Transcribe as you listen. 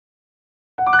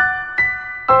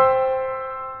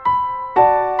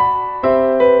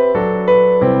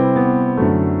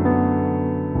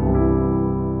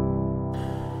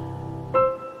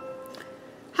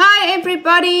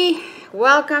everybody,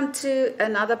 welcome to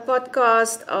another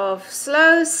podcast of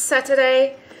Slow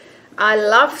Saturday. I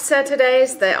love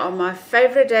Saturdays, they are my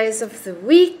favorite days of the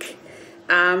week.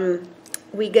 We're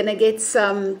going to get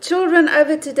some children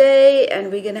over today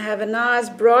and we're going to have a nice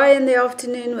braai in the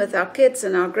afternoon with our kids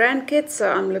and our grandkids,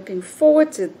 so I'm looking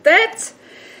forward to that.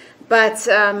 But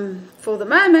for the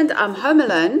moment, I'm home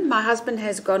alone. My husband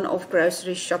has gone off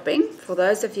grocery shopping. For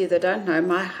those of you that don't know,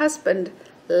 my husband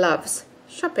loves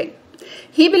shopping.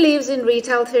 He believes in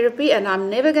retail therapy, and I'm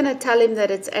never going to tell him that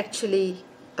it's actually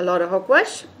a lot of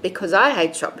hogwash because I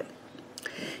hate shopping.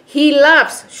 He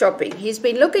loves shopping. He's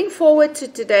been looking forward to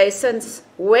today since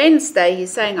Wednesday.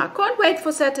 He's saying, I can't wait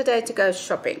for Saturday to go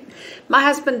shopping. My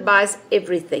husband buys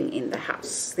everything in the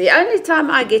house. The only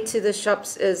time I get to the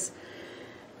shops is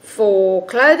for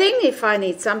clothing if I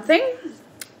need something,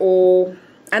 and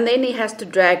then he has to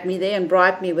drag me there and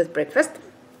bribe me with breakfast.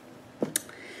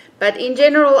 But in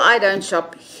general, I don't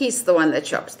shop. He's the one that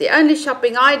shops. The only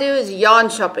shopping I do is yarn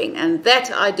shopping, and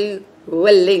that I do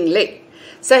willingly.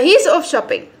 So he's off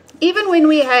shopping. Even when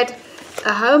we had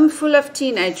a home full of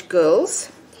teenage girls,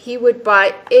 he would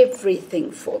buy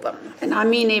everything for them. And I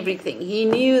mean everything. He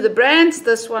knew the brands.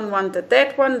 This one wanted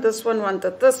that one. This one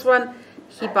wanted this one.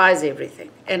 He buys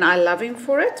everything. And I love him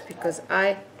for it because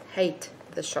I hate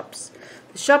the shops.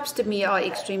 The shops to me are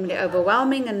extremely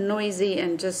overwhelming and noisy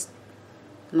and just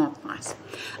not nice.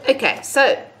 Okay,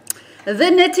 so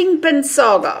the knitting pin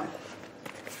saga.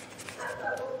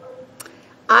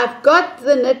 I've got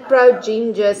the Knit Pro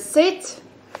Ginger set,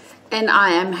 and I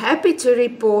am happy to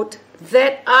report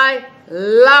that I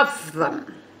love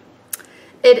them.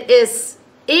 It is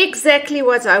exactly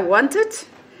what I wanted.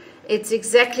 It's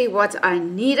exactly what I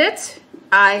needed.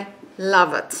 I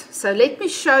love it. So let me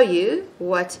show you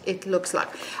what it looks like.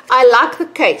 I like the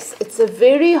case. It's a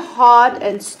very hard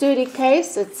and sturdy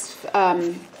case. It's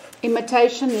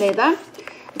imitation leather.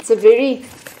 It's a very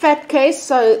fat case,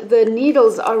 so the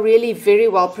needles are really very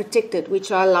well protected,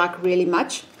 which I like really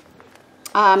much.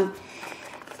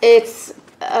 There's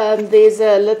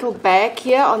a little bag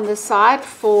here on the side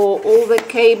for all the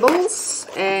cables,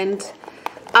 and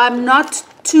I'm not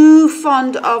too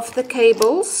fond of the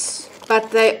cables, but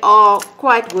they are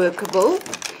quite workable.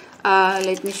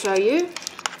 Let me show you.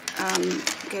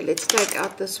 Okay, let's take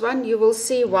out this one. You will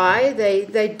see why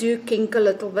they do kink a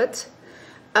little bit.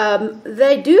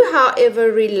 They do, however,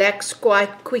 relax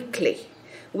quite quickly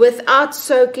without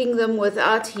soaking them,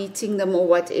 without heating them or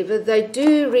whatever. They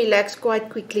do relax quite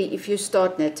quickly if you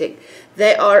start knitting.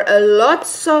 They are a lot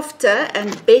softer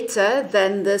and better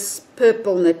than this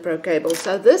purple Knit Pro cable.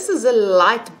 So this is a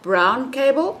light brown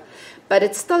cable, but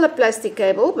it's still a plastic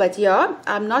cable. But yeah,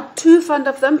 I'm not too fond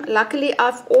of them. Luckily,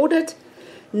 I've ordered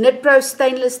Knit Pro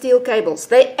stainless steel cables.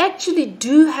 They actually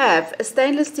do have a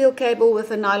stainless steel cable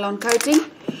with a nylon coating.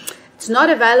 It's not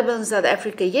available in South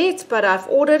Africa yet, but I've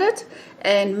ordered it,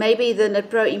 and maybe the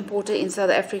Knit Pro importer in South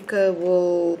Africa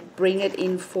will bring it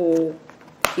in for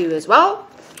you as well.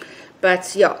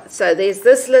 But yeah, so there's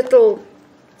this little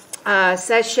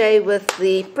sachet with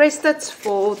the press-stits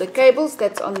for the cables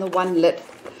that's on the one lid.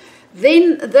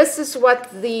 Then this is what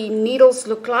the needles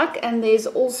look like, and there's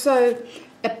also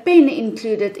a pen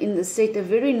included in the set, a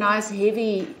very nice,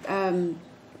 heavy,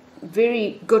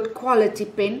 very good quality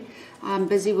pen. I'm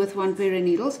busy with one pair of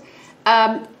needles.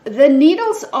 The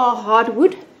needles are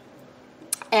hardwood,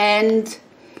 and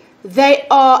they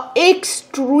are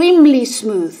extremely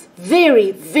smooth,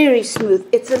 very, very smooth.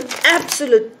 It's an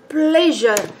absolute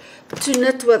pleasure to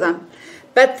knit with them,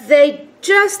 but they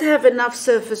just have enough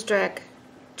surface drag,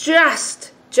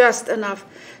 just enough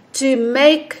to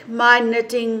make my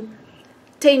knitting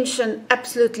tension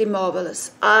absolutely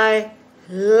marvelous. I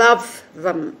love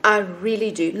them. I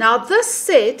really do. Now this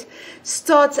set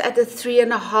starts at a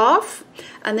 3.5,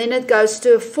 and then it goes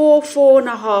to a 4,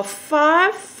 4.5,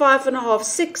 5, 5.5,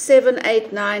 6, 7,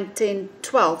 8, 9, 10,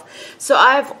 12. So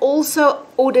I've also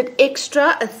ordered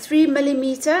extra a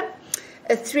 3mm,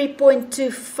 a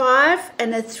 3.25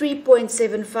 and a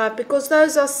 3.75 because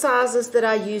those are sizes that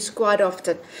I use quite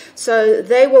often. So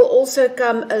they will also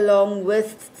come along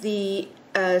with the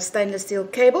stainless steel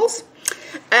cables.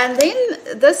 And then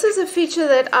this is a feature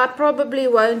that I probably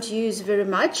won't use very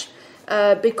much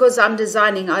because I'm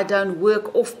designing. I don't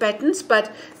work off patterns,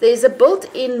 but there's a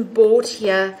built-in board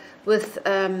here with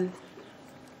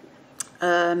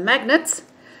magnets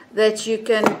that you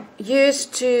can use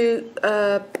to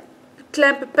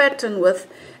clamp a pattern with,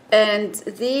 and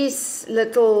these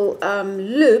little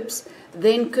loops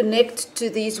then connect to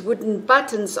these wooden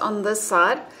buttons on this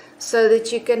side so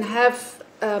that you can have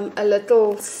a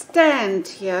little stand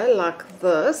here like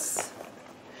this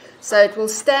So it will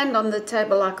stand on the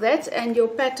table like that, and your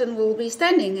pattern will be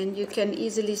standing, and you can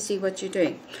easily see what you're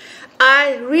doing.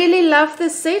 I really love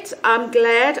this set. I'm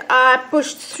glad I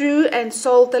pushed through and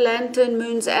sold the lantern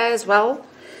moons as well.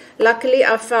 Luckily,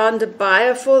 I found a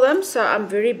buyer for them, so I'm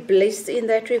very blessed in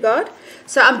that regard.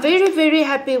 So I'm very, very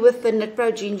happy with the Knit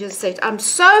Pro Ginger set. I'm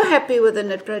so happy with the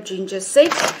Knit Pro Ginger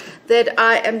set that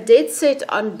I am dead set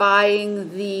on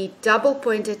buying the double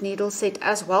pointed needle set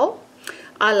as well.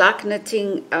 I like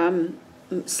knitting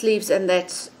sleeves and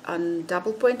that on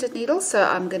double pointed needles, so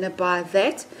I'm going to buy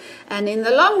that. And in the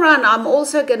long run, I'm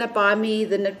also going to buy me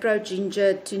the Knit Pro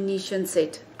Ginger Tunisian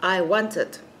set. I want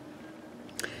it.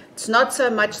 It's not so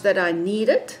much that I need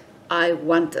it, I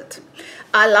want it.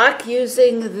 I like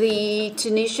using the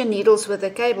Tunisian needles with the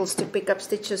cables to pick up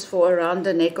stitches for around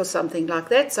the neck or something like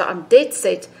that. So I'm dead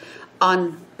set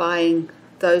on buying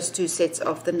those two sets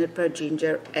of the Knit Pro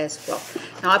Ginger as well.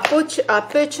 Now I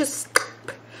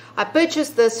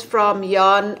purchased this from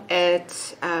Yarn at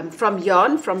from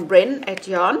Bren at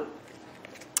Yarn,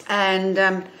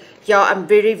 and yeah, I'm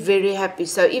very, very happy.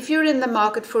 So if you're in the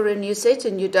market for a new set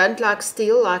and you don't like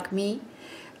steel like me,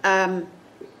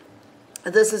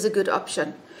 this is a good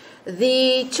option.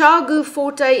 The Chargu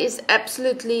Forte is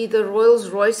absolutely the Rolls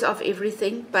Royce of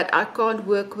everything, but I can't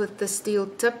work with the steel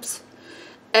tips.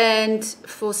 And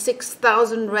for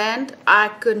 6,000 Rand, I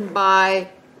can buy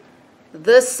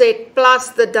this set plus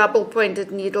the double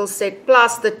pointed needle set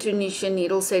plus the Tunisian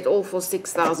needle set, all for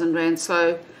 6,000 Rand.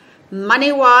 So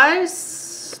money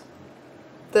wise,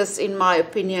 this, in my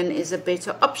opinion, is a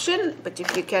better option, but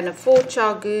if you can afford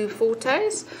Chargu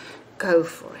Fortes, go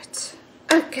for it.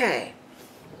 Okay.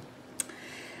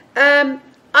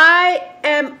 I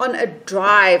am on a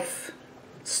drive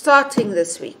starting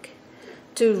this week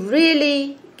to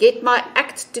really get my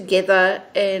act together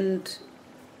and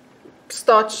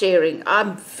start sharing.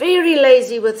 I'm very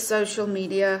lazy with social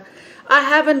media. I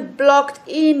haven't blogged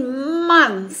in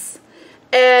months,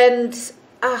 and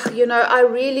you know, I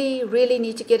really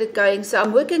need to get it going. So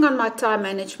I'm working on my time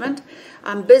management.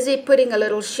 I'm busy putting a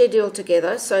little schedule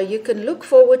together, so you can look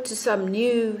forward to some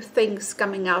new things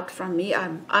coming out from me.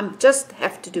 I'm just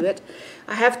have to do it.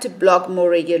 I have to blog more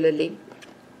regularly.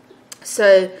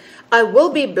 So I will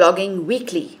be blogging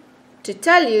weekly to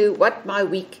tell you what my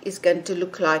week is going to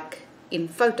look like in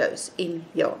photos in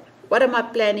yarn. What am I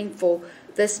planning for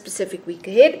this specific week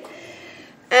ahead?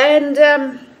 And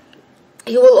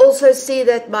you will also see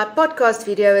that my podcast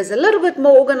video is a little bit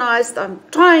more organized. I'm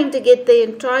trying to get there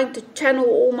and trying to channel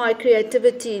all my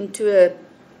creativity into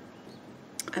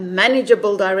a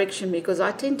manageable direction, because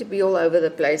I tend to be all over the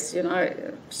place, you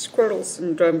know, squirrel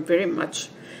syndrome very much.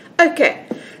 Okay,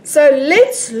 so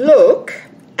let's look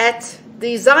at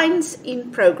designs in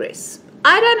progress.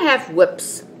 I don't have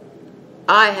whips,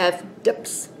 I have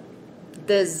dips.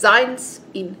 Designs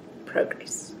in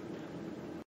progress.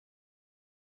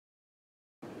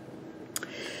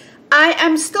 I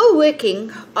am still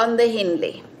working on the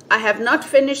Henley. I have not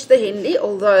finished the Henley,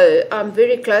 although I'm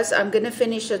very close. I'm going to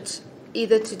finish it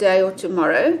either today or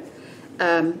tomorrow.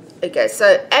 Okay,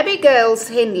 so Abigail's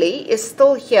Henley is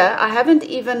still here. I haven't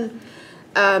even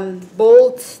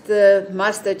balled the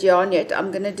mustard yarn yet. I'm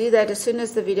going to do that as soon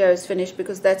as the video is finished,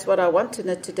 because that's what I want to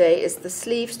knit today, is the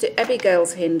sleeves to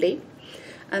Abigail's Henley.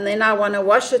 And then I want to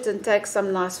wash it and take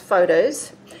some nice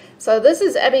photos. So this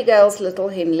is Abigail's little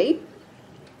Henley.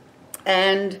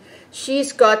 And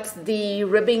she's got the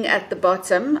ribbing at the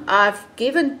bottom. I've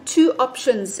given two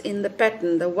options in the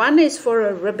pattern. The one is for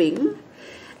a ribbing,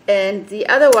 and the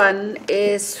other one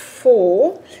is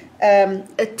for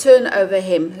a turnover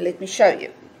hem. Let me show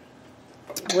you.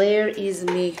 Where is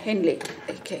my Henley?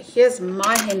 Okay, here's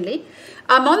my Henley.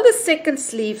 I'm on the second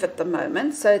sleeve at the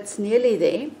moment, so it's nearly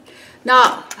there.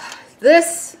 Now,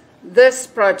 this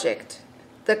project,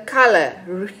 the color,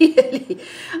 really,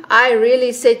 I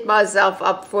really set myself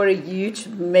up for a huge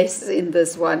mess in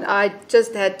this one. I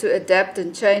just had to adapt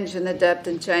and change and adapt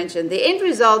and change, and the end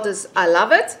result is I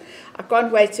love it. I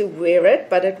can't wait to wear it,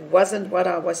 but it wasn't what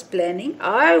I was planning.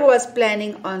 I was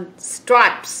planning on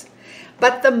stripes,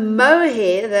 but the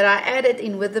mohair that I added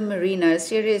in with the merino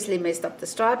seriously messed up the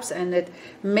stripes, and it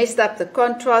messed up the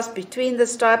contrast between the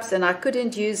stripes, and I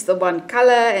couldn't use the one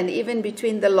color, and even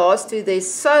between the last two there's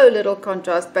so little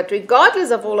contrast. But regardless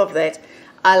of all of that,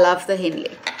 I love the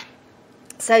Henley.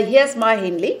 So here's my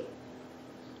Henley.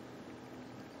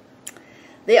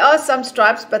 There are some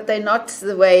stripes, but they're not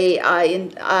the way I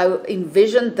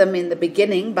envisioned them in the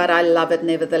beginning, but I love it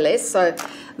nevertheless. So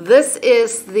this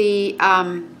is the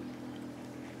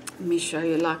let me show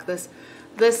you like this.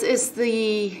 This is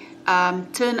the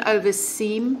turnover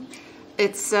seam.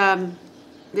 It's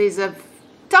there's a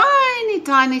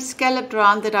tiny scalloped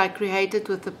round that I created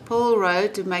with the pearl row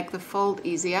to make the fold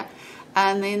easier.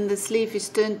 And then the sleeve is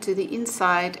turned to the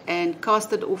inside and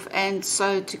casted off and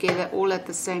sewed together all at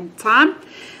the same time.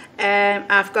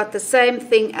 And I've got the same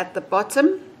thing at the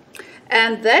bottom.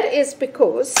 And that is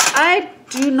because I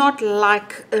do not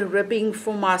like a ribbing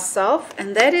for myself.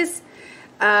 And that is,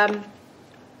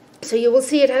 so you will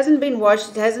see it hasn't been washed,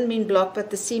 it hasn't been blocked, but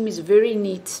the seam is very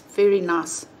neat, very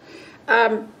nice.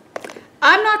 I'm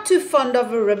not too fond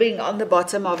of a ribbing on the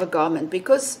bottom of a garment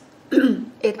because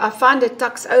I find it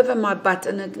tucks over my butt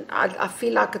and I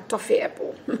feel like a toffee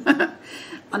apple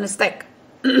on a stick.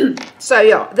 So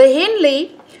yeah, the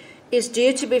Henley is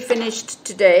due to be finished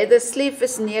today. The sleeve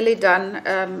is nearly done.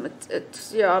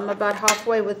 Yeah, I'm about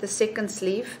halfway with the second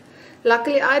sleeve.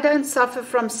 Luckily, I don't suffer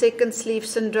from second sleeve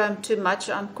syndrome too much.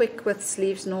 I'm quick with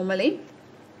sleeves normally.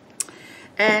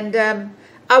 And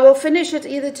I will finish it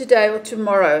either today or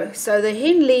tomorrow. So the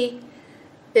Henley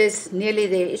is nearly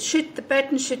there. The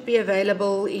pattern should be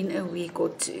available in a week or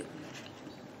two.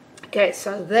 Okay,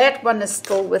 so that one is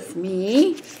still with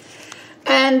me.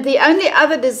 And the only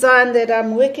other design that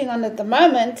I'm working on at the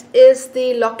moment is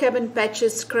the Log Cabin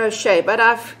Patches crochet. But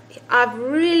I've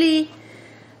really,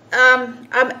 I'm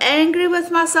angry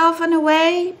with myself in a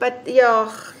way. But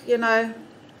yeah, you know,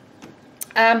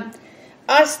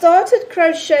 I started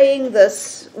crocheting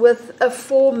this with a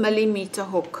 4mm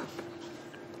hook.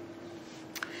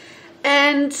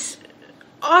 And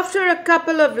after a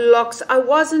couple of locks, I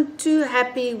wasn't too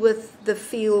happy with the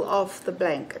feel of the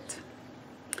blanket.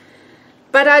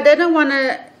 But I didn't want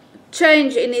to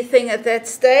change anything at that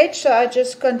stage, so I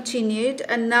just continued.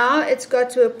 And now it's got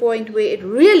to a point where it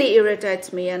really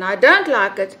irritates me, and I don't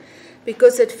like it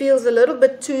because it feels a little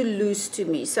bit too loose to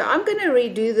me. So I'm going to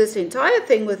redo this entire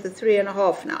thing with the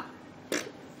 3.5 now.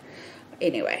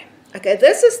 Anyway, okay,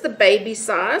 this is the baby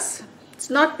size. It's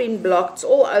not been blocked, it's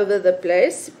all over the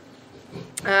place.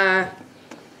 Here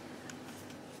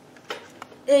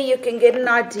you can get an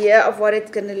idea of what it's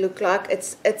going to look like.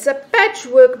 It's a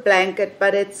patchwork blanket,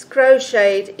 but it's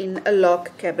crocheted in a log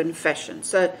cabin fashion.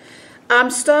 So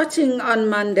I'm starting on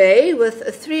Monday with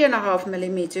a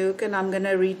 3.5mm hook, and I'm going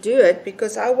to redo it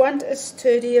because I want a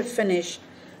sturdier finish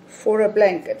for a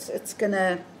blanket. It's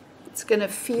gonna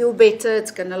feel better,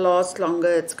 it's going to last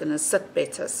longer, it's going to sit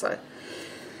better. So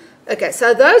okay,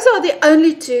 so those are the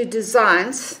only two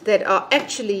designs that are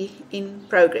actually in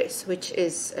progress, which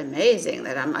is amazing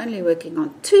that I'm only working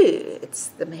on two. It's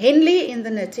the Henley in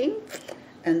the knitting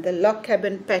and the Log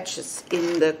Cabin Patches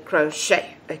in the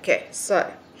crochet. Okay,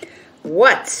 so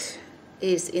what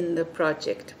is in the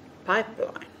project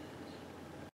pipeline?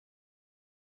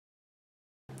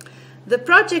 The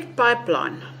project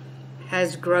pipeline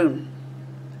has grown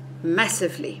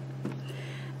massively,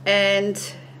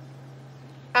 and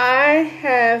I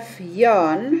have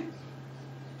yarn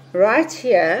right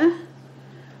here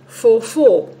for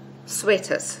 4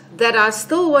 sweaters that I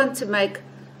still want to make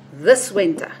this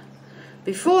winter.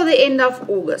 Before the end of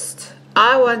August,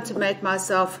 I want to make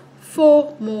myself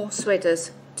 4 more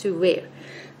sweaters to wear.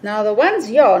 Now the one's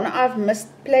yarn I've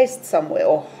misplaced somewhere,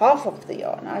 or half of the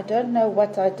yarn. I don't know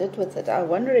what I did with it. I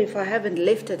wonder if I haven't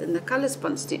left it in the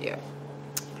Colourspun studio.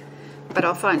 But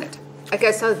I'll find it.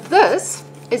 Okay, so this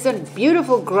is a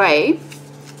beautiful grey.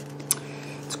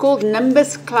 It's called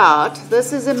Nimbus Cloud.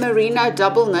 This is a merino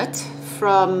double knit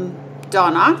from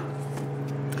Dana,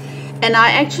 and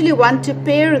I actually want to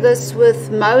pair this with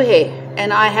mohair,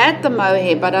 and I had the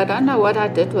mohair, but I don't know what I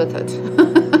did with it.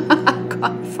 I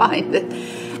can't find it.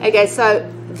 Okay, so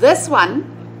this one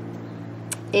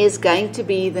is going to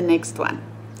be the next one,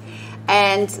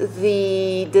 and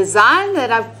the design that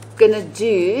I'm going to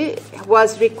do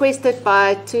was requested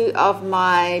by 2 of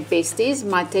my besties,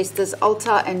 my testers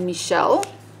Alta and Michelle.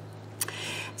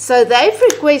 So they've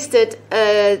requested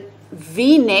a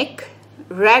V-neck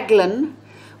raglan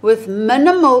with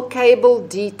minimal cable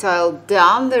detail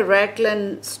down the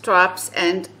raglan stripes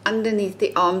and underneath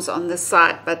the arms on the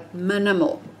side, but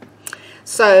minimal.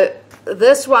 So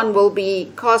this one will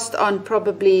be cast on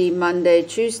probably Monday,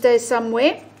 Tuesday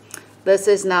somewhere. This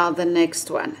is now the next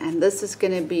one, and this is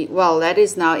going to be, well, that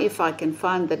is now if I can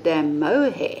find the damn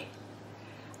mohair.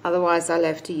 Otherwise I'll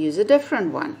have to use a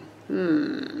different one.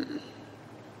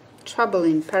 Trouble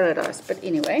in paradise. But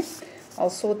anyway, I'll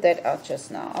sort that out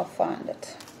just now. I'll find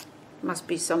it. Must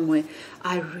be somewhere.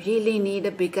 I really need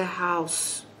a bigger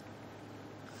house.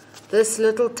 This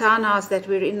little townhouse that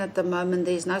we're in at the moment,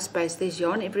 there's no space. There's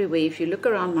yarn everywhere. If you look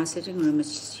around my sitting room,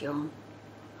 it's just yarn.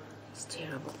 It's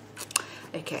terrible.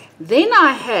 Okay, then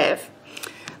I have,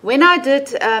 when I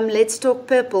did Let's Talk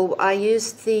Purple, I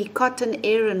used the cotton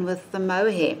Aran with the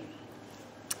mohair.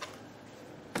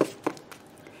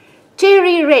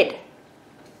 cherry red.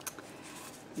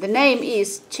 The name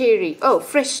is cherry, oh,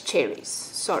 fresh cherries,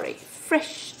 sorry,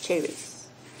 fresh cherries.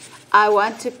 I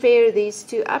want to pair these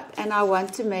two up and I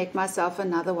want to make myself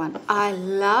another one. I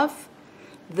love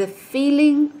the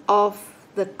feeling of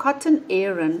the cotton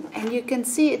Aran, and you can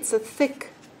see it's a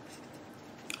thick,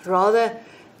 rather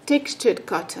textured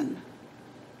cotton.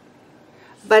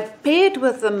 But paired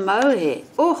with the mohair,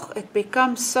 oh, it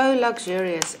becomes so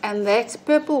luxurious. And that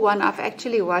purple one, I've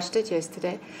actually washed it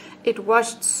yesterday. It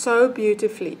washed so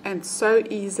beautifully and so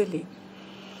easily.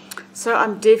 So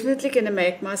I'm definitely going to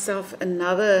make myself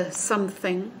another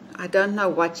something. I don't know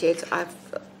what yet.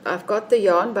 I've got the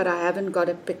yarn, but I haven't got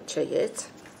a picture yet.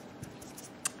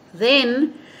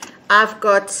 Then I've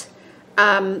got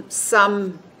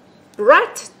some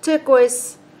bright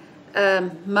turquoise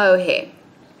mohair.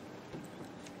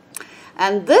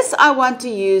 And this I want to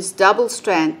use double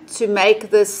strand to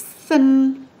make this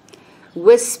thin,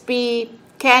 wispy,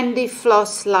 candy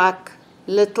floss like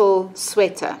little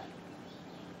sweater.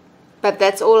 But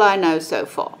that's all I know so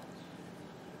far.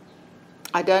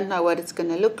 I don't know what it's going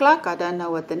to look like. I don't know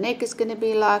what the neck is going to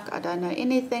be like. I don't know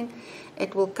anything.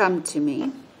 It will come to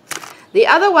me. The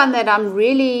other one that I'm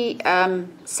really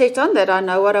set on, that I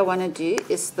know what I want to do,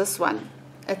 is this one.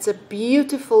 It's a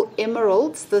beautiful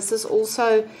emerald. This is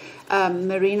also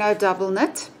merino double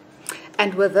knit.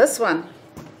 And with this one,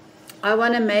 I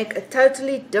want to make a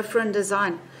totally different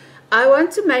design. I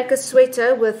want to make a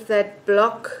sweater with that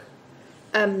block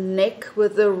neck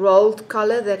with the rolled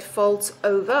collar that folds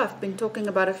over. I've been talking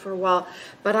about it for a while,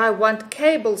 but I want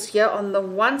cables here on the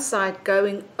one side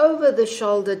going over the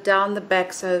shoulder, down the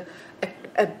back, so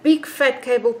a big fat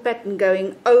cable pattern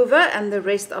going over, and the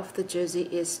rest of the jersey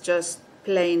is just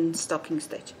plain stocking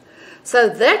stitch. So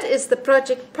that is the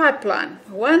project pipeline.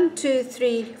 1, 2,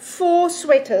 3, 4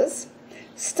 sweaters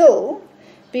still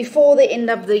before the end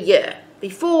of the year.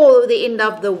 Before the end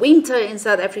of the winter in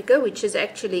South Africa, which is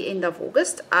actually end of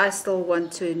August, I still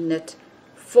want to knit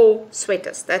 4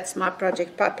 sweaters. That's my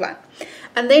project pipeline.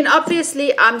 And then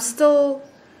obviously I'm still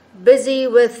busy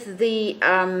with the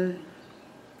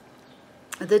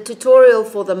tutorial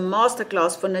for the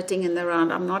masterclass for knitting in the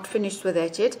round. I'm not finished with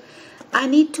that yet. I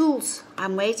need tools.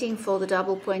 I'm waiting for the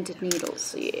double pointed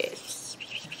needles. Yes.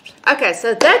 Okay,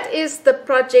 so that is the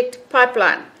project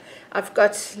pipeline. I've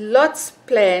got lots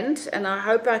planned and I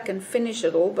hope I can finish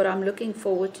it all, but I'm looking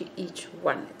forward to each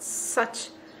one. It's such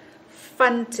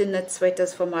fun to knit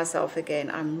sweaters for myself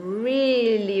again. I'm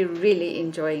really, really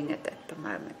enjoying it at the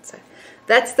moment. So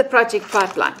that's the project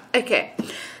pipeline. Okay.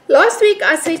 Last week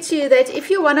I said to you that if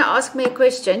you want to ask me a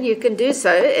question, you can do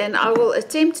so, and I will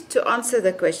attempt to answer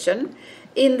the question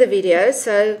in the video.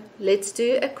 So let's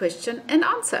do a question and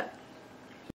answer.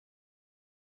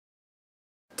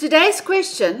 Today's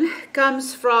question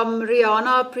comes from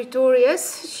Rihanna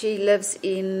Pretorius. She lives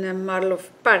in Marlof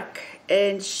Park,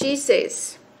 and she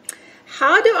says,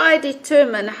 how do I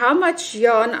determine how much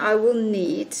yarn I will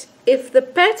need if the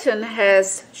pattern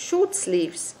has short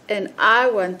sleeves and I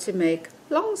want to make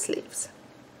long sleeves?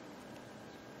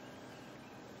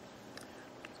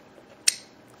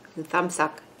 The thumbs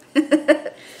up.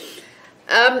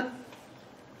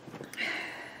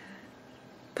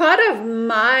 Part of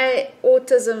my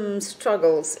autism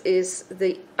struggles is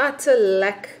the utter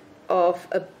lack of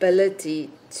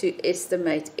ability to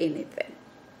estimate anything.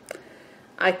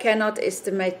 I cannot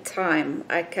estimate time,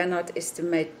 I cannot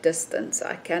estimate distance,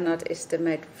 I cannot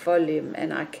estimate volume,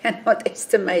 and I cannot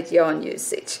estimate yarn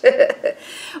usage.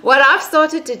 What I've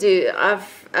started to do,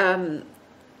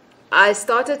 I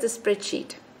started a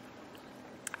spreadsheet,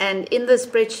 and in the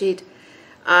spreadsheet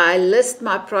I list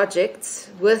my projects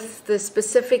with the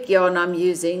specific yarn I'm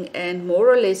using and more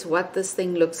or less what this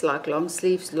thing looks like, long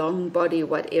sleeves, long body,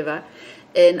 whatever,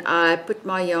 and I put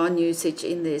my yarn usage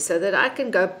in there so that I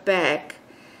can go back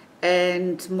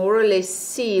and more or less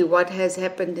see what has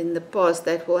happened in the past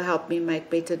that will help me make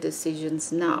better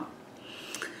decisions now.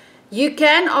 You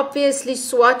can obviously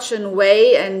swatch and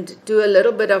weigh and do a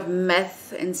little bit of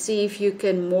math and see if you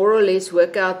can more or less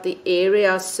work out the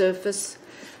area surface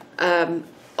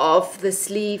of the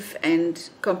sleeve and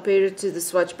compare it to the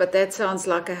swatch, but that sounds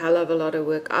like a hell of a lot of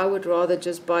work. I would rather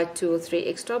just buy 2 or 3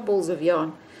 extra balls of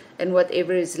yarn, and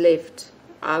whatever is left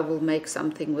I will make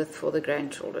something with for the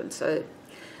grandchildren. So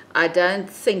I don't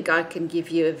think I can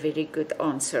give you a very good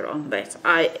answer on that.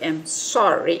 I am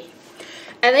sorry.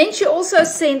 And then she also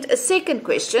sent a second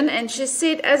question, and she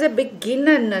said, as a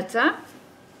beginner knitter,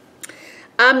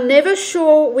 I'm never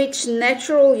sure which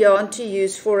natural yarn to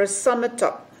use for a summer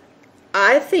top.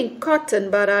 I think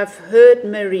cotton, but I've heard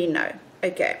merino.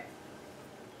 Okay.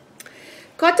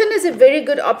 Cotton is a very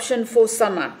good option for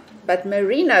summer. but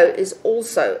merino is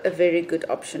also a very good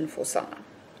option for summer.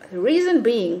 The reason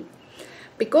being,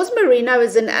 because merino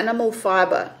is an animal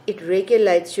fiber, it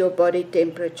regulates your body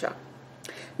temperature.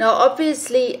 Now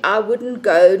obviously I wouldn't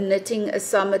go knitting a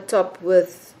summer top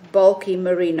with bulky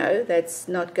merino, that's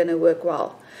not going to work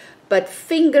well. But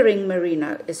fingering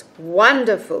merino is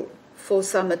wonderful for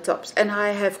summer tops, and I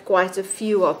have quite a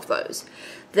few of those.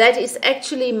 That is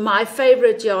actually my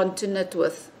favorite yarn to knit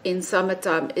with in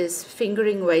summertime, is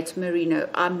fingering weight merino.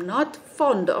 I'm not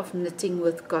fond of knitting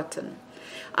with cotton.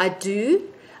 I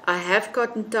have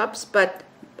cotton tops, but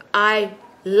I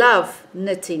love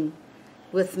knitting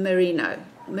with merino.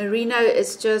 Merino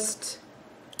is just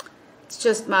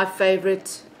my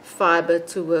favorite fiber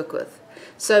to work with.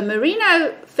 So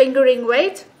merino fingering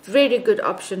weight, very good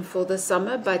option for the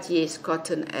summer, but yes,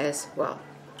 cotton as well.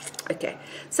 Okay,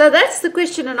 so that's the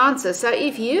question and answer. So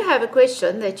if you have a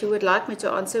question that you would like me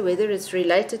to answer, whether it's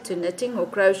related to knitting or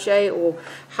crochet or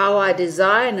how I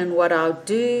design and what I'll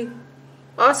do,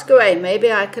 ask away.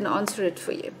 Maybe I can answer it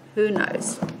for you. Who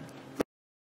knows?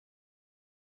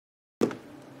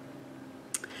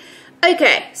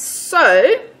 Okay,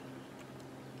 so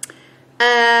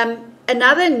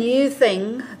another new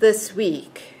thing this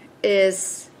week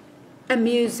is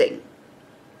amusing.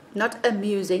 Not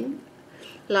amusing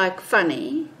like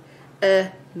funny,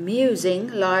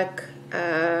 musing like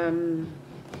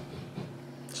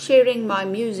sharing my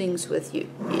musings with you.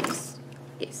 Yes,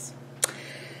 yes.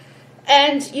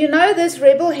 And you know this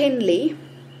Rebel Henley,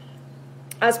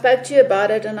 I spoke to you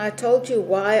about it and I told you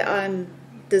why I'm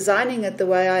designing it the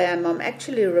way I am. I'm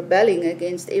actually rebelling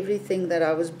against everything that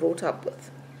I was brought up with.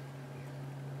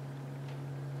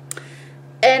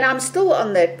 And I'm still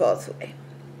on that pathway.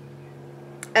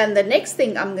 And the next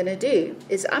thing I'm going to do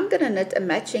is I'm going to knit a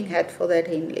matching hat for that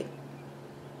Henley.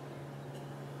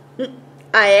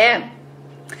 I am.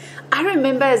 I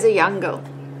remember as a young girl,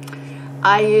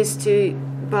 I used to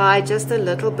buy just a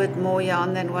little bit more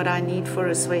yarn than what I need for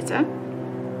a sweater.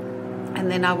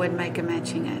 And then I would make a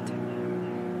matching hat.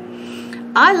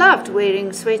 I loved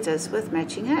wearing sweaters with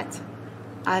matching hats.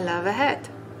 I love a hat.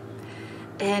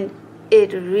 And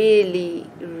it really,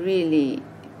 really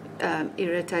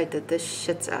irritated the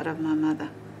shits out of my mother.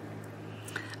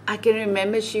 I can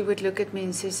remember she would look at me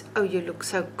and says, "Oh, you look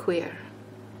so queer."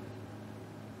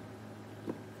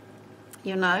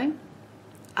 You know,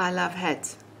 I love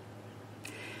hats.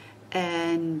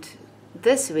 And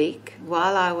this week,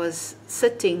 while I was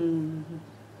sitting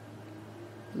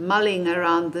mulling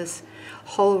around this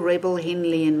whole Rebel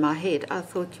Henley in my head, I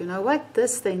thought, you know what,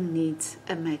 this thing needs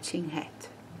a matching hat.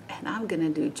 And I'm going to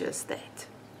do just that.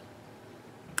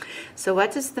 So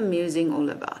what is the musing all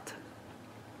about?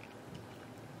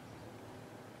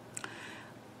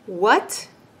 What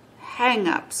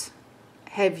hang-ups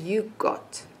have you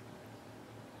got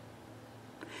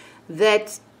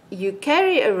that you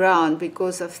carry around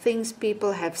because of things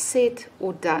people have said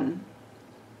or done,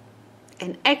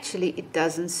 and actually it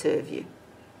doesn't serve you?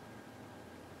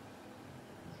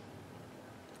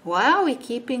 Why are we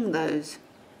keeping those?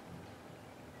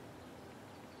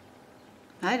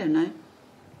 I don't know.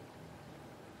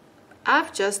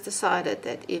 I've just decided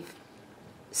that if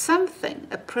something,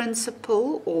 a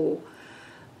principle or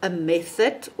a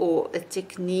method or a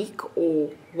technique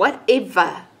or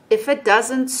whatever, if it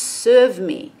doesn't serve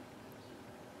me,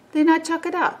 then I chuck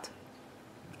it out.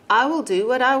 I will do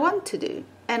what I want to do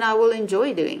and I will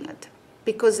enjoy doing it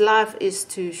because life is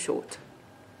too short.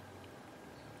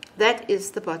 That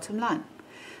is the bottom line.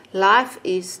 Life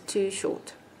is too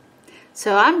short.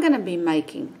 So I'm going to be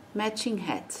making matching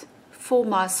hats for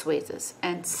my sweaters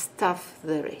and stuff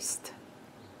the rest.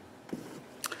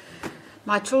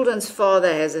 My children's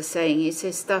father has a saying, he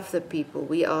says, "Stuff the people,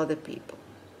 we are the people."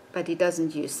 But he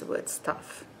doesn't use the word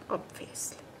stuff,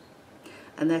 obviously.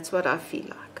 And that's what I feel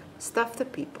like. Stuff the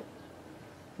people.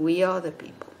 We are the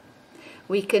people.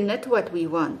 We can knit what we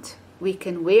want. We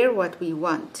can wear what we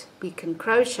want. We can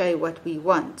crochet what we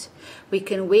want. We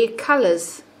can wear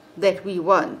colors that we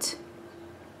want.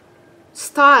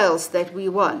 Styles that we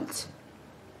want.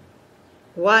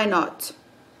 Why not?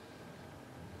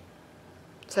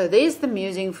 So there's the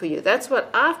musing for you. That's what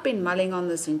I've been mulling on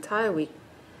this entire week.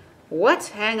 What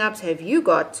hang-ups have you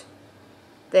got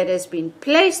that has been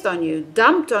placed on you,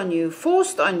 dumped on you,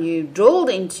 forced on you, drilled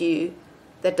into you,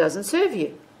 that doesn't serve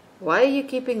you? Why are you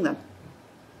keeping them?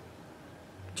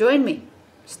 Join me.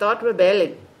 Start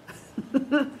rebelling.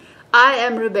 I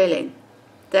am rebelling.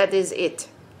 That is it.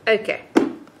 Okay.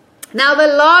 Now the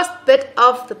last bit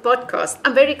of the podcast.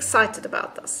 I'm very excited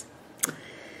about this.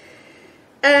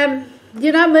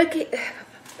 You know,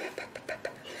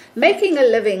 making a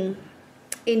living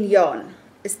in yarn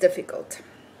is difficult.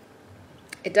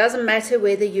 It doesn't matter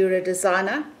whether you're a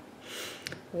designer,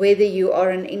 whether you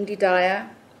are an indie dyer,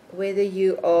 whether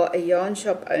you are a yarn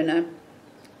shop owner,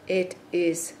 it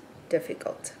is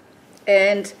difficult.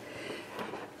 And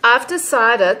I've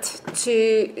decided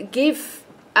to give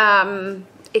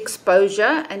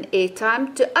exposure and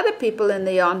airtime to other people in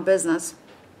the yarn business.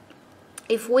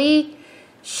 If we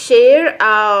share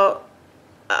our,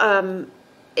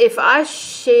 if I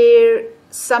share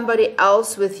somebody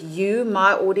else with you,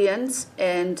 my audience,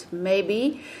 and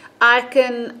maybe I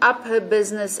can up her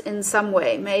business in some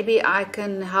way. Maybe I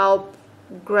can help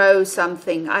grow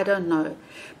something. I don't know.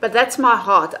 But that's my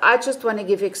heart. I just want to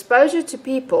give exposure to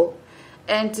people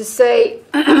and to say,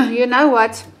 you know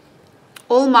what?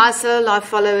 All my Soul Life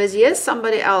followers, yes,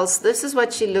 somebody else. This is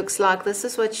what she looks like. This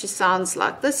is what she sounds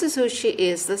like. This is who she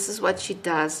is. This is what she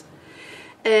does.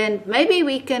 And maybe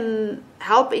we can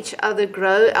help each other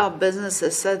grow our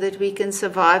businesses so that we can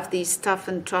survive these tough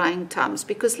and trying times.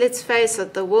 Because let's face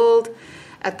it, the world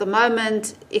at the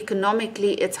moment,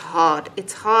 economically, it's hard.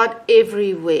 It's hard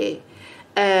everywhere.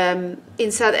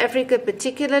 In South Africa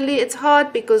particularly, it's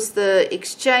hard because the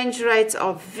exchange rates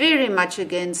are very much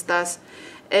against us.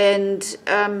 And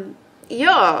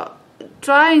yeah,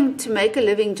 trying to make a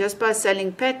living just by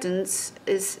selling patterns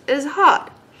is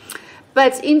hard.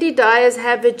 But indie dyers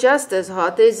have it just as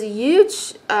hard. There's a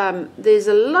huge, there's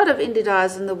a lot of indie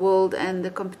dyers in the world, and the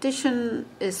competition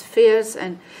is fierce,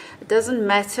 and it doesn't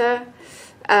matter.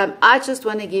 I just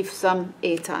want to give some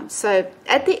airtime. So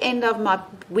at the end of my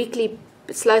weekly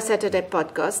Slow Saturday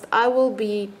podcast, I will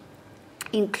be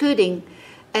including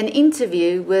an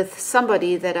interview with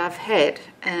somebody that I've had.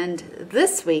 And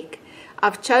this week,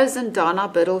 I've chosen Dana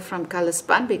Biddle from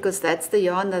Colourspun because that's the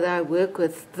yarn that I work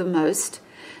with the most.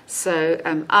 So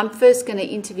I'm first going to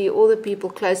interview all the people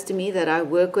close to me that I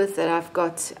work with, that I've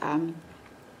got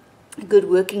good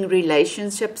working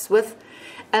relationships with.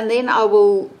 And then I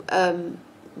will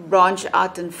branch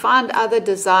out and find other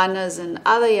designers and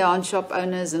other yarn shop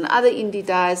owners and other indie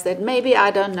dyers that maybe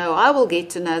I don't know. I will get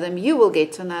to know them. You will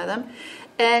get to know them.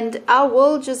 And our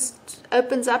world just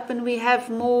opens up and we have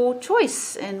more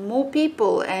choice and more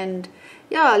people. And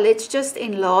yeah, let's just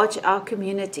enlarge our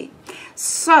community.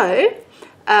 So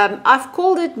I've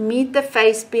called it Meet the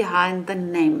Face Behind the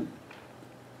Name.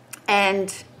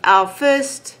 And our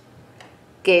first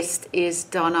guest is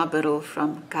Dana Biddle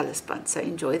from Colourspun. So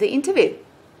enjoy the interview.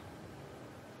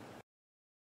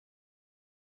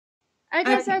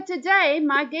 Okay, so today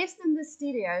my guest in the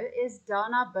studio is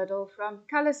Dana Biddle from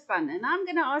Colourspun, and I'm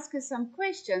going to ask her some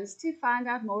questions to find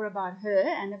out more about her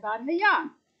and about her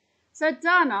yarn. So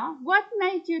Dana, what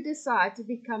made you decide to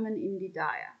become an indie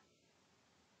dyer?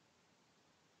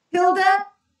 Hilda,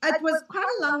 it was quite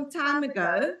a long time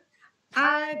ago.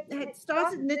 I had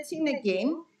started knitting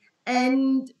again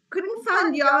and couldn't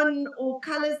find yarn or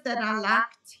colours that I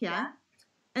liked here.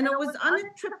 And I was on a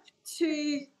trip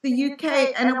to the UK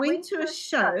and I went to a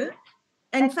show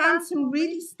and found some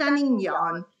really stunning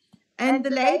yarn. And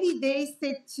the lady there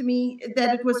said to me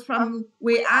that it was from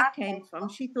where I came from.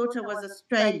 She thought I was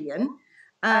Australian.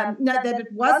 No, that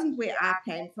it wasn't where I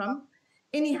came from.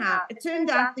 Anyhow, it turned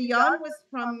out the yarn was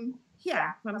from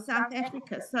here, from South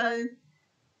Africa. So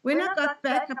when I got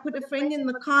back, I put a friend in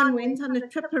the car and went on a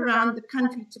trip around the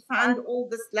country to find all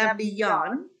this lovely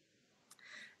yarn.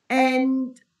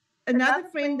 And another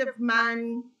friend of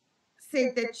mine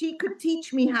said that she could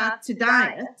teach me how to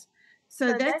dye it.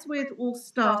 So that's where it all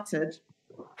started.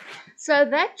 So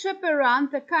that trip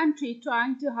around the country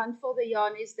trying to hunt for the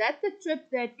yarn, is that the trip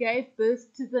that gave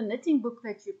birth to the knitting book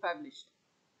that you published?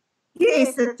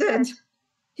 Yes, it did.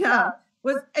 Yeah,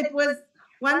 it was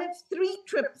one of 3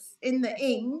 trips in the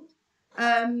end.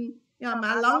 Yeah,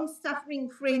 my long-suffering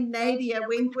friend Nadia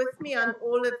went with me on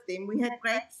all of them. We had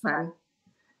great fun.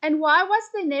 And why was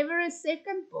there never a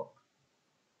second book?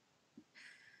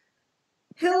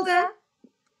 Hilda,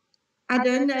 I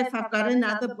don't know if I've got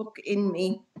another book in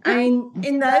me. I mean,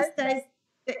 in those days,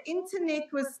 the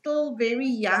internet was still very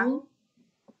young.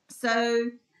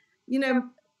 So, you know,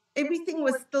 everything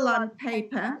was still on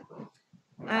paper.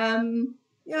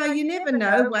 Yeah, you never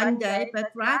know one day,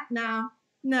 but right now,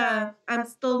 no, I'm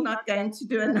still not going to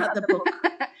do another book.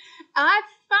 I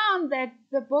found that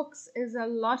the books is a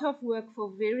lot of work for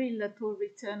very little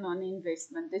return on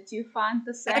investment. Did you find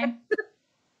the same?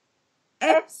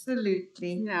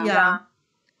 Absolutely. Yeah.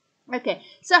 Okay.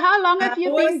 So how long have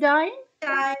you been dyeing?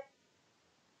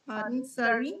 Pardon,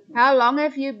 sorry? How long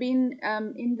have you been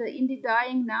in the indie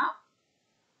dyeing now?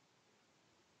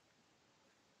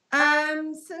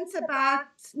 Since about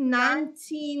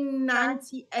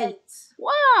 1998.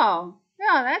 Wow.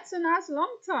 Yeah, that's a nice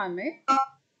long time, eh?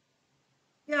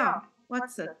 Yeah.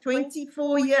 what's it,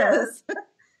 24 years.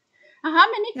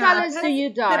 How many colors do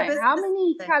you dye? How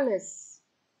many thing. colors?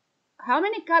 How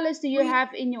many colors do you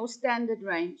have in your standard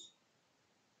range?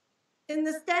 In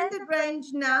the standard range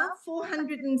now,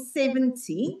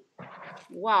 470.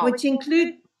 Wow. Which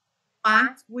include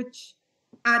white, which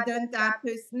I don't dye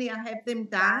personally. I have them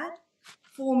dyed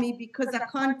for me because I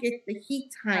can't get the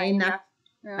heat high enough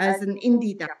as an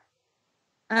indie dye.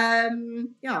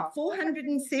 Yeah,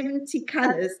 470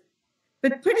 colors,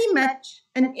 but pretty much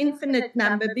an infinite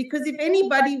number, because if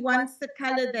anybody wants the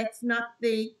color that's not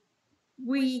there,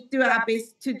 we do our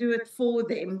best to do it for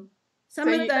them. Some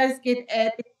of those get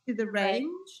added to the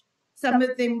range, some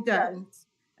of them don't.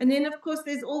 And then, of course,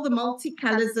 there's all the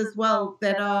multicolors as well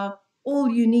that are all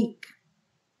unique.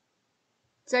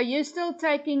 So you're still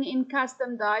taking in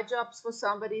custom dye jobs for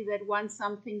somebody that wants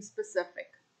something specific?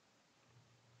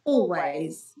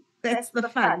 Always. That's the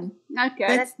fun. Okay.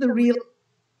 That's the real,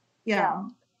 yeah.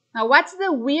 Now, what's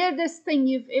the weirdest thing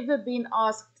you've ever been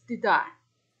asked to dye?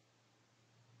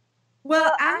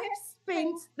 Well, I have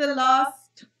spent the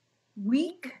last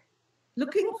week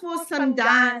looking for some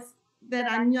dyes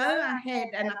that I know I had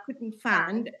and I couldn't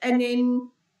find. And then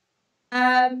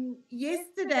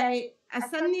yesterday, I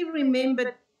suddenly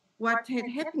remembered what had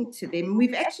happened to them.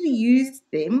 We've actually used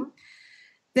them.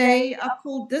 They are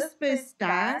called dispersed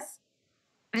dyes,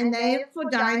 and they're for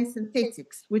dyeing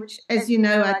synthetics, which, as you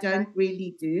know, I don't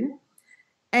really do.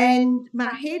 And my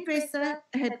hairdresser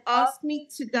had asked me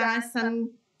to dye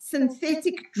some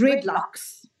synthetic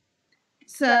dreadlocks.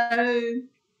 So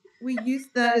we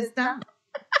used those dyes.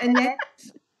 And that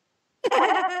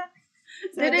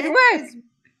so did it work?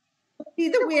 Be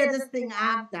the weirdest thing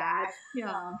I've dyed.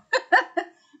 Yeah.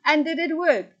 And did it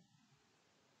work?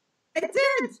 It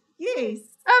did, yes.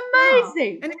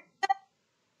 Amazing. Yeah. And it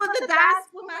for the dyes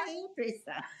for my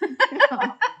hairdresser.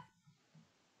 Yeah.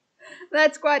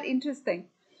 That's quite interesting.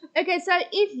 Okay, so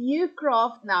if you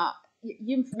craft now,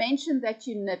 you've mentioned that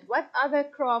you knit. What other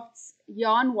crafts,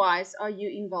 yarn-wise, are you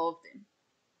involved in?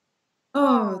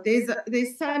 Oh,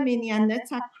 there's so many. I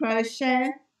knit, I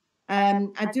crochet.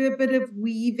 I do a bit of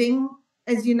weaving.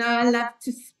 As you know, I love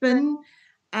to spin.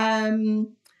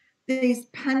 There's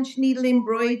punch needle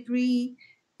embroidery.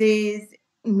 There's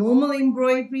normal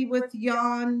embroidery with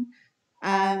yarn.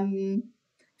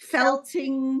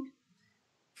 Felting.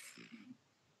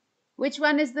 Which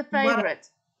one is the favorite?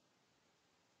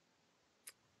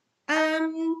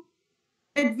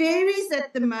 It varies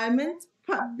at the moment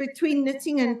between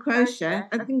knitting and crochet.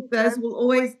 I think those will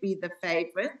always be the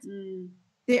favorite.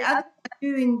 The others I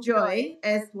do enjoy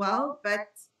as well, but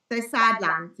they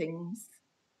sideline things.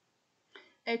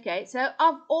 Okay, so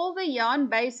of all the yarn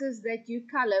bases that you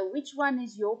color, which one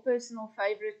is your personal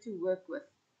favorite to work with?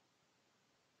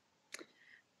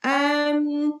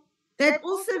 That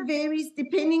also varies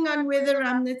depending on whether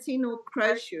I'm knitting or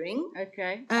crocheting.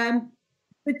 Okay.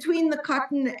 Between the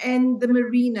cotton and the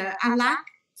merino, I like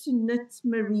to knit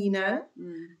merino.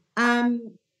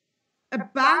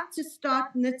 About to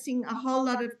start knitting a whole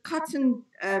lot of cotton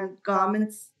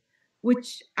garments,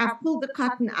 which I've pulled the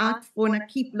cotton out for, and I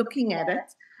keep looking at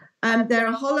it. There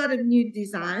are a whole lot of new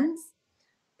designs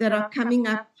that are coming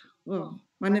up, well,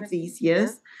 one of these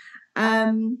years.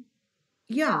 Yeah.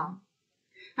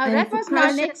 Now, that was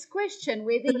my next question,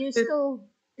 whether you still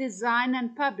design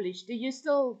and publish. Do you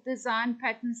still design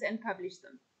patterns and publish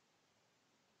them?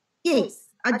 Yes,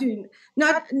 I do.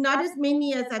 Not as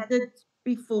many as I did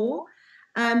before.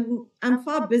 I'm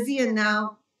far busier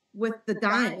now with the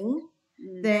dyeing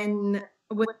than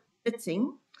with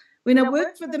knitting. When I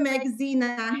worked for the magazine,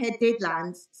 I had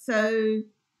deadlines. So,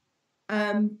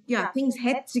 yeah, things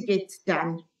had to get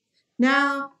done.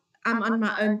 Now I'm on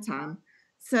my own time.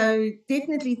 So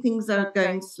definitely things are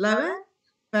going slower,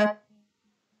 but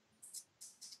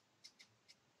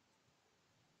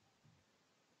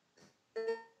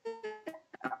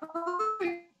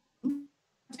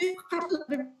do quite a lot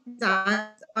of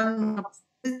designs on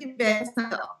busy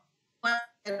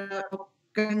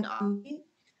going on.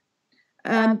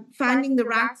 Finding the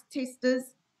right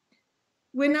testers.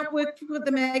 When I worked for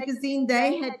the magazine,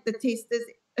 they had the testers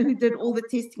who did all the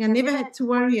testing. I never had to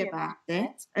worry about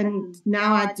that, and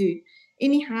now I do.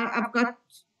 Anyhow, I've got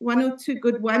one or two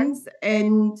good ones,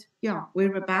 and yeah,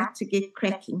 we're about to get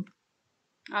cracking.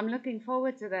 I'm looking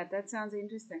forward to that. That sounds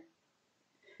interesting.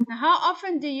 Now, how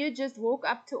often do you just walk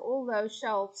up to all those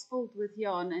shelves filled with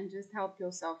yarn and just help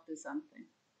yourself do something?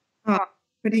 Oh,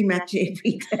 pretty much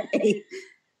every day.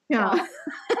 Yeah.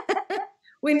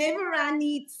 Whenever I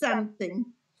need something.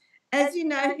 As you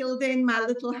know, Hilda, in my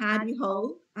little hidey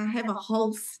hole, I have a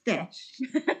whole stash.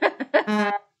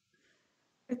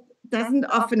 It doesn't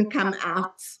often come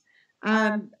out.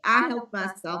 I help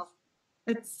myself.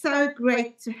 It's so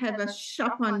great to have a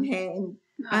shop on hand.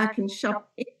 I can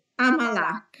shop anytime I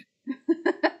like.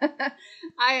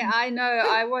 I know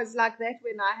I was like that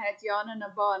when I had yarn in a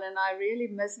barn, and I really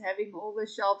miss having all the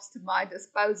shelves to my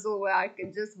disposal where I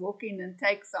can just walk in and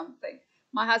take something.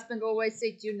 My husband always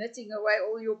said, "You're knitting away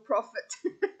all your profit."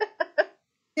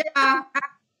 Yeah,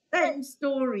 same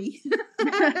story.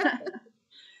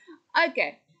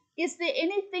 Okay. Is there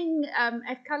anything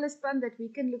at Colourspun that we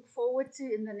can look forward to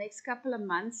in the next couple of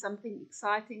months? Something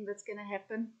exciting that's going to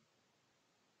happen?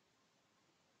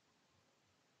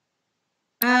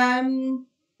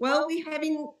 Well, we're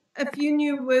having a few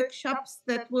new workshops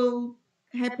that will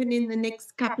happen in the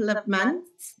next couple of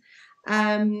months.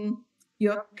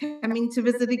 You're coming to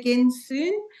visit again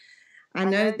soon. I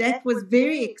know that was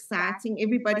very exciting.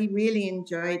 Everybody really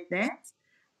enjoyed that.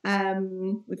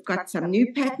 We've got some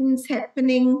new patterns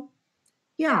happening.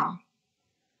 Yeah.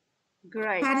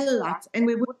 Great. Quite a lot. And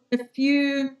we're working a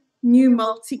few new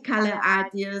multicolor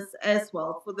ideas as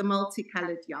well for the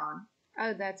multicolored yarn.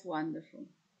 Oh, that's wonderful.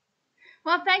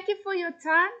 Well, thank you for your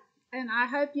time, and I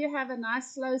hope you have a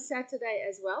nice slow Saturday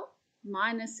as well.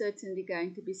 Mine is certainly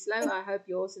going to be slow. I hope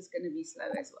yours is going to be slow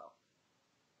as well.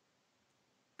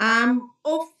 I'm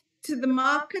off to the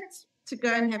market to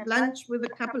go and have lunch with a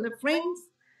couple of friends.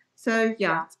 So,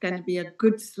 yeah, it's going to be a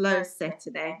good slow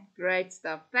Saturday. Great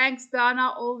stuff. Thanks,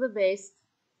 Dana. All the best.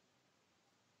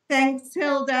 Thanks,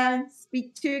 Hilda.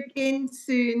 Speak to you again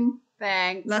soon.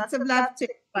 Thanks. Lots of love to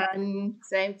everyone.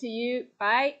 Same to you.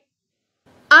 Bye.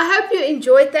 I hope you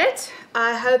enjoyed that.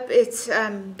 I hope it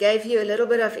gave you a little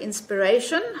bit of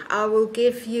inspiration. I will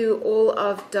give you all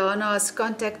of Dana's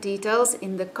contact details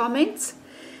in the comments.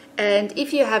 And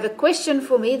if you have a question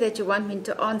for me that you want me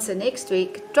to answer next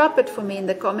week, drop it for me in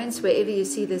the comments wherever you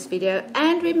see this video.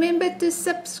 And remember to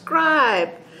subscribe.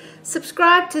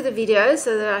 Subscribe to the video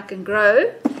so that I can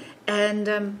grow.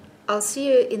 And I'll see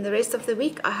you in the rest of the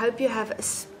week. I hope you have a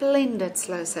splendid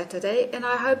slow Saturday, and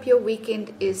I hope your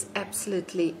weekend is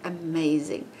absolutely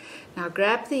amazing. Now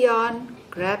grab the yarn,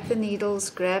 grab the needles,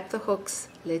 grab the hooks.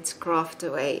 Let's craft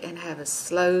away and have a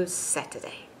slow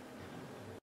Saturday.